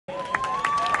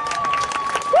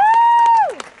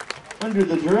under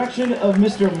the direction of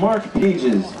Mr. Mark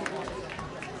Pages.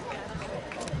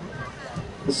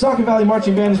 The Saucon Valley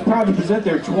Marching Band is proud to present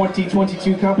their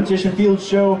 2022 competition field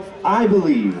show, I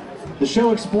Believe. The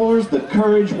show explores the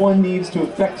courage one needs to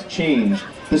effect change,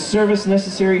 the service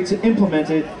necessary to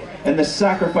implement it, and the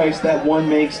sacrifice that one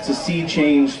makes to see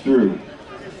change through.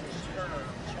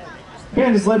 The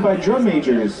band is led by drum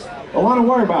majors Alana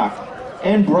Warbach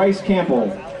and Bryce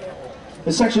Campbell.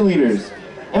 The section leaders,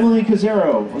 Emily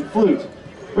Cazzaro on flute,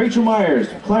 Rachel Myers,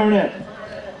 clarinet,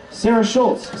 Sarah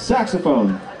Schultz,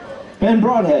 saxophone, Ben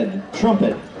Broadhead,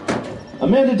 trumpet,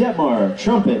 Amanda Detmar,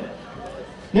 trumpet,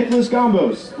 Nicholas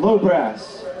Gombos, low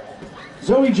brass,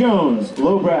 Zoe Jones,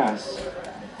 low brass,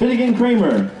 Finnegan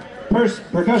Kramer,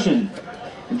 percussion,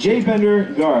 and Jay Bender,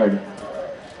 guard.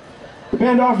 The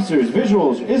band officers,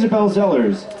 visuals, Isabel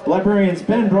Zellers, librarians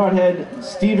Ben Broadhead,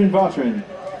 Stephen Vautrin,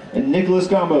 and Nicholas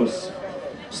Gombos.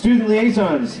 Student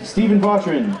liaisons, Stephen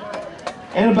Vautrin,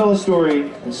 Annabella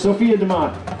Story, and Sophia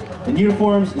DeMott, and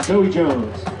uniforms, Zoe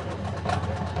Jones.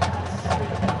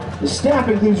 The staff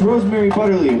includes Rosemary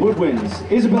Butterly, woodwinds,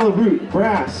 Isabella Root,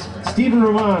 brass, Stephen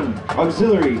Roman,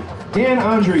 auxiliary, Dan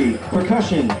Andre,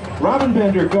 percussion, Robin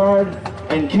Bender, guard,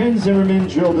 and Ken Zimmerman,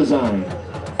 drill design.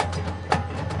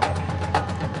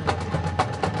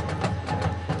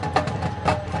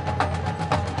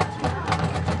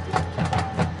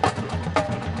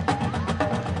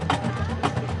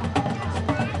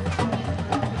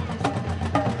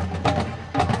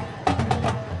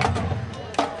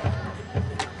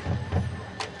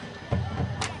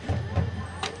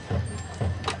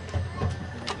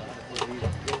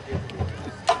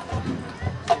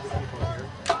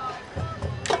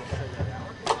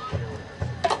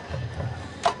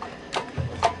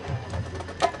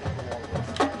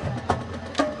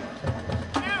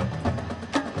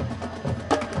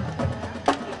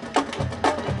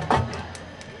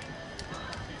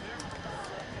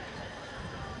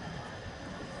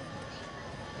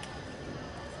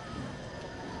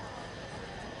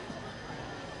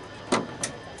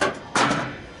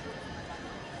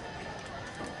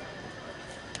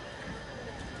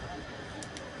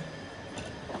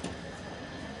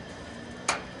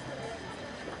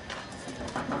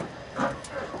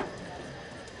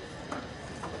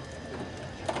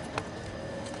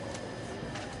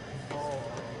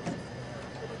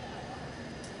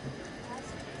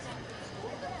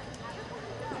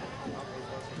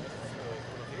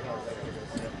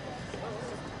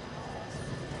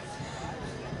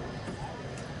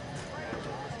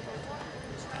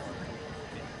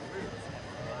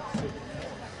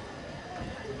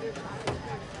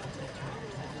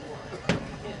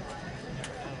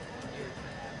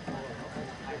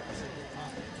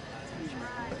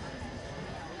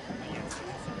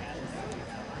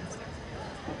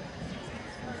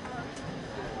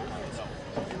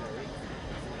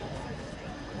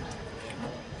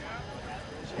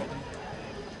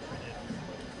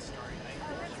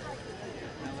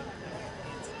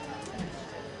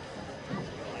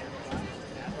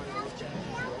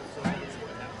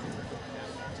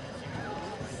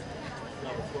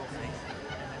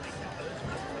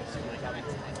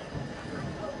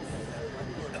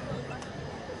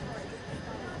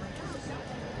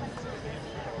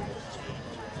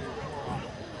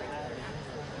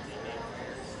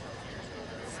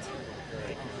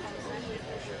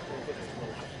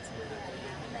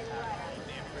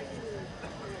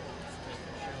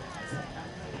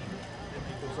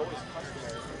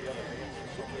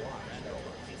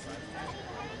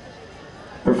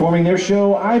 Performing their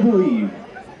show, I Believe,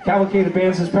 Cavalcade of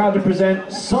Bands is proud to present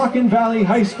Saucon Valley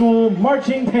High School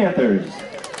Marching Panthers.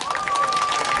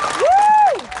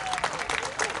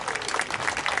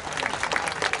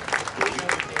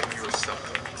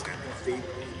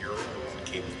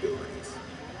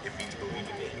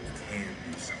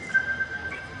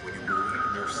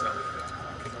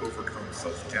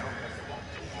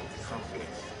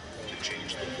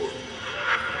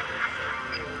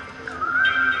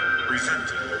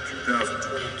 Presenting the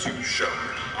 2022 show,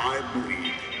 I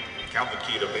Believe,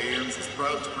 Cavalcade of Bands is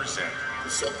proud to present the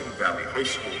Saucon Valley High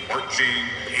School Marching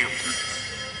Panthers.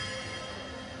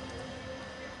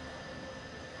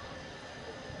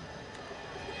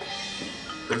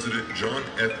 President John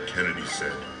F. Kennedy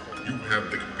said, "You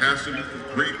have the capacity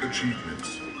for great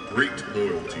achievements, great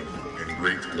loyalty, and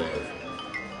great love.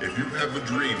 If you have a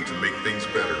dream to make things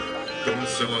better, don't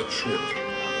sell out short,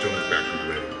 don't back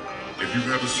away. If you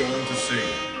have a song to sing,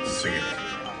 sing it.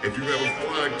 If you have a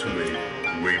flag to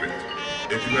wave, wave it.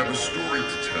 If you have a story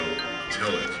to tell,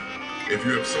 tell it. If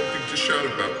you have something to shout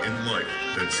about in life,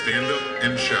 then stand up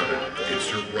and shout it.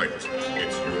 It's your right.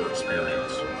 It's your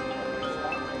experience."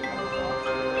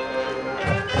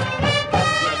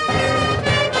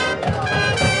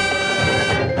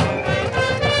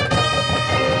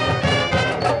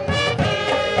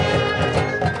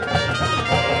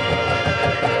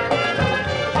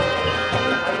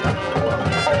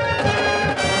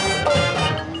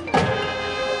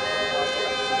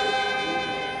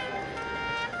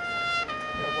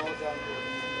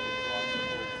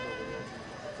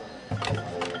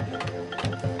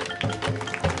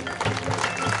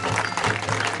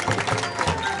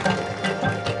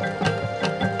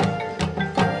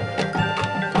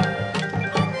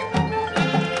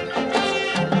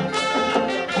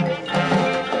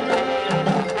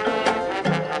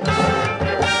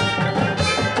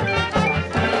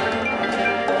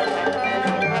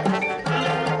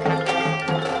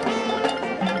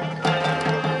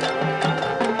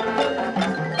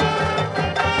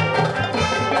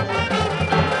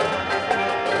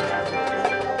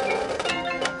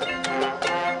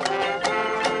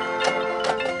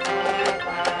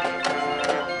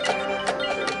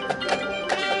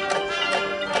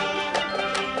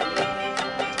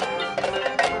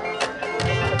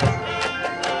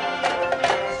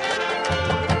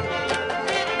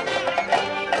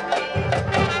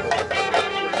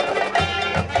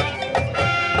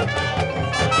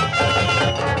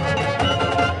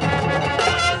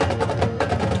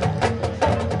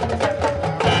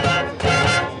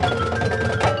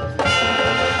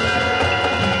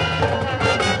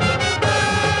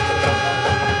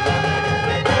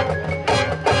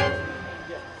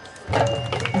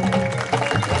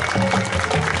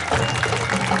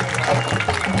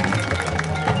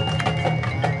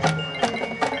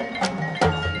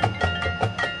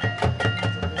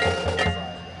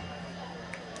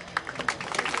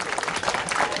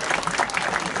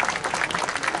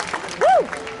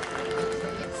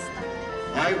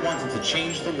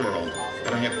 Change the world,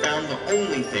 but I have found the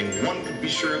only thing one could be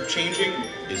sure of changing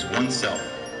is oneself.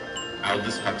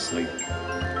 Aldous Huxley.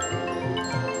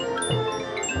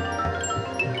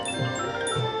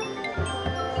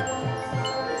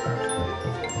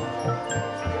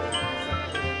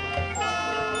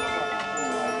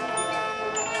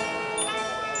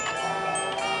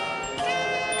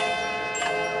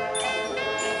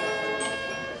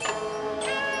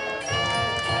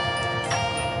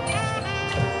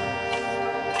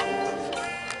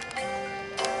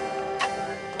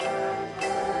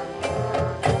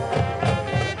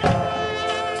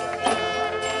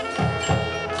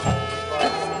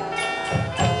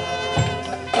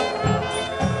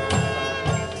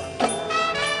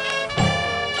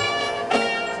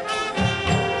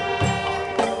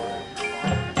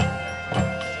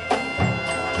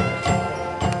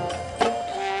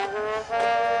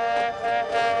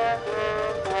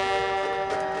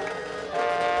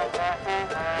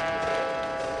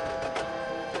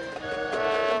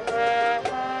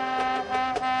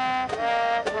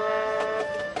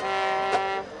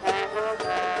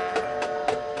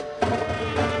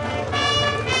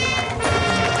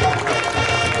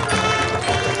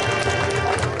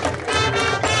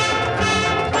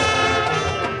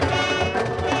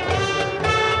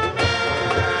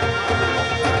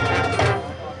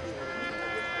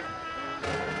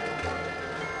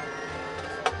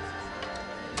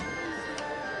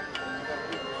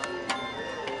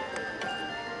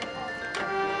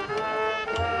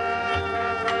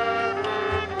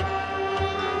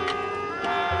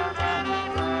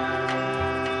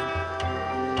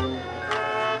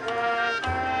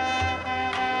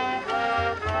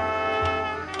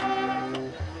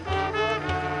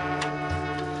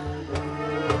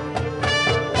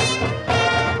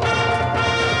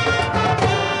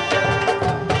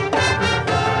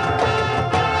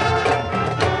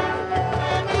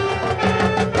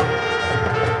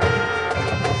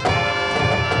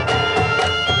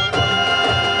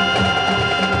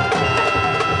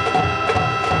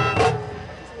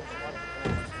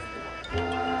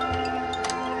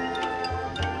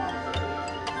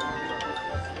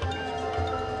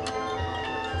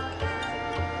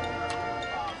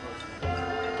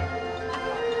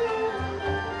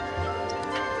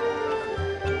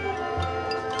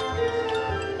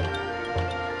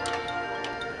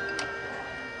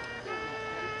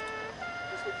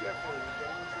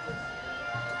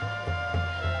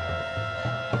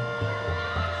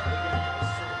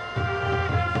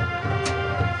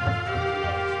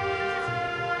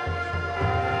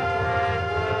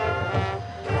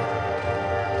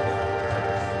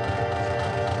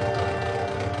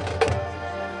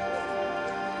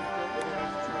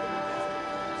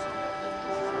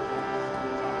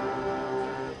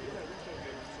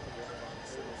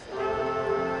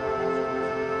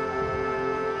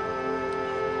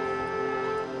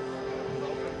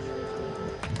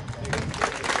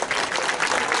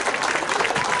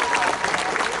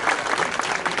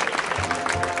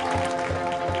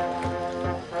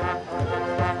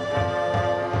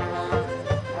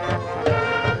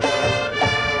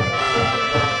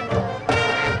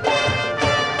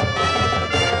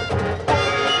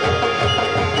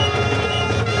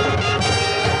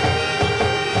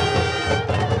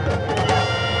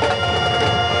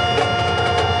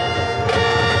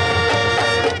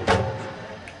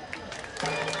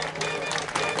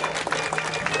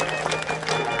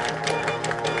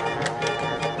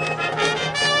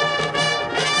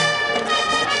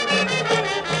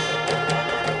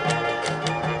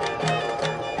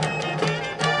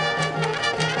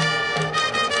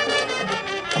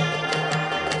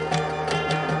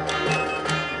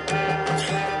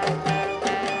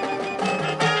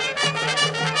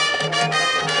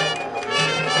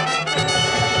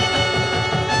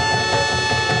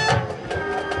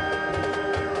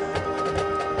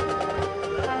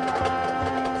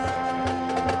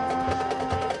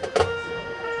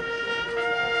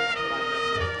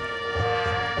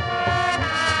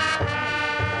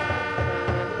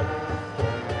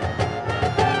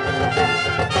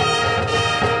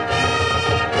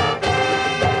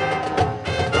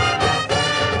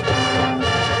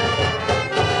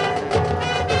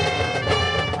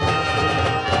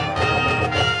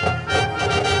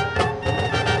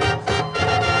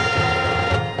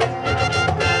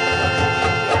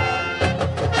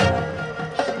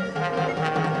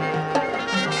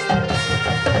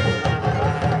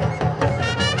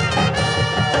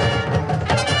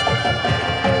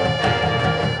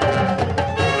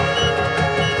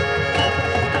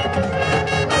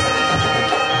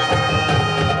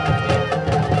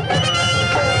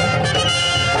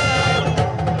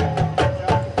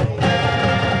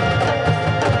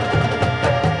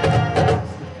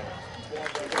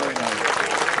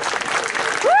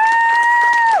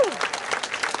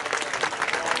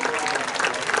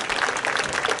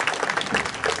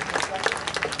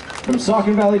 From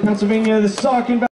Saucon Valley, Pennsylvania, the Saucon Valley